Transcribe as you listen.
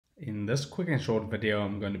In this quick and short video,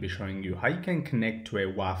 I'm going to be showing you how you can connect to a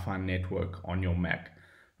Wi-Fi network on your Mac.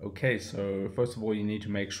 Okay, so first of all, you need to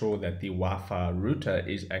make sure that the Wi-Fi router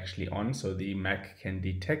is actually on, so the Mac can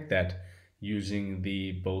detect that using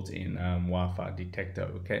the built-in Wi-Fi detector.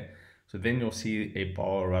 Okay, so then you'll see a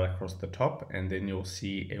bar right across the top, and then you'll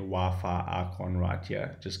see a Wi-Fi icon right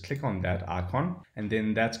here. Just click on that icon, and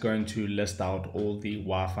then that's going to list out all the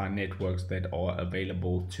Wi-Fi networks that are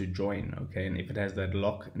available to join. Okay, and if it has that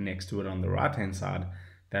lock next to it on the right hand side,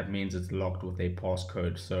 that means it's locked with a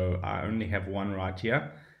passcode. So I only have one right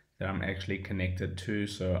here that I'm actually connected to,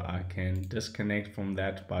 so I can disconnect from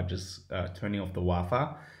that by just turning off the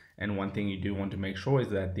Wi-Fi. And one thing you do want to make sure is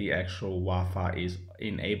that the actual Wi-Fi is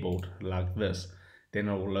enabled like this. Then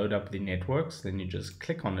it will load up the networks. Then you just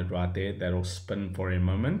click on it right there. That'll spin for a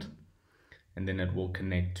moment, and then it will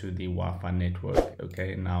connect to the Wi-Fi network.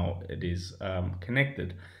 Okay, now it is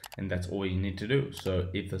connected, and that's all you need to do. So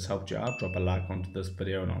if this helped you out, drop a like onto this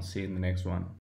video, and I'll see you in the next one.